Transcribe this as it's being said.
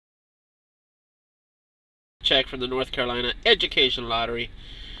Check from the North Carolina Education Lottery.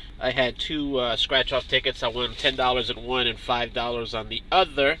 I had two scratch-off tickets. I won $10 on one and $5 on the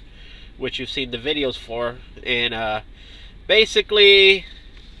other, which you've seen the videos for. And basically,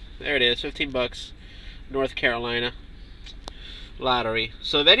 there it is, 15 bucks, North Carolina Lottery.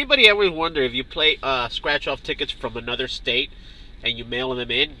 So if anybody ever wonder if you play scratch-off tickets from another state and you mail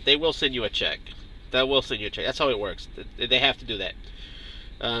them in, they will send you a check. That will send you a check. That's how it works. They have to do that.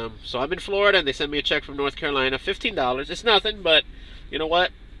 So I'm in Florida, and they send me a check from North Carolina, $15. It's nothing, but you know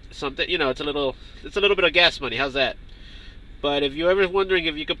what? Something, you know, it's a little bit of gas money. How's that? But if you're ever wondering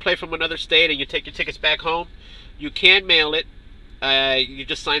if you could play from another state and you take your tickets back home, you can mail it. You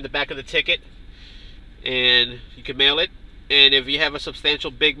just sign the back of the ticket, and you can mail it. And if you have a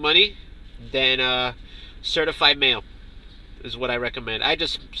substantial big money, then certified mail is what I recommend. I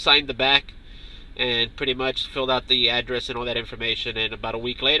just signed the back and pretty much filled out the address and all that information, and about a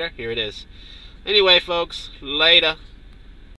week later, here it is. Anyway, folks, later.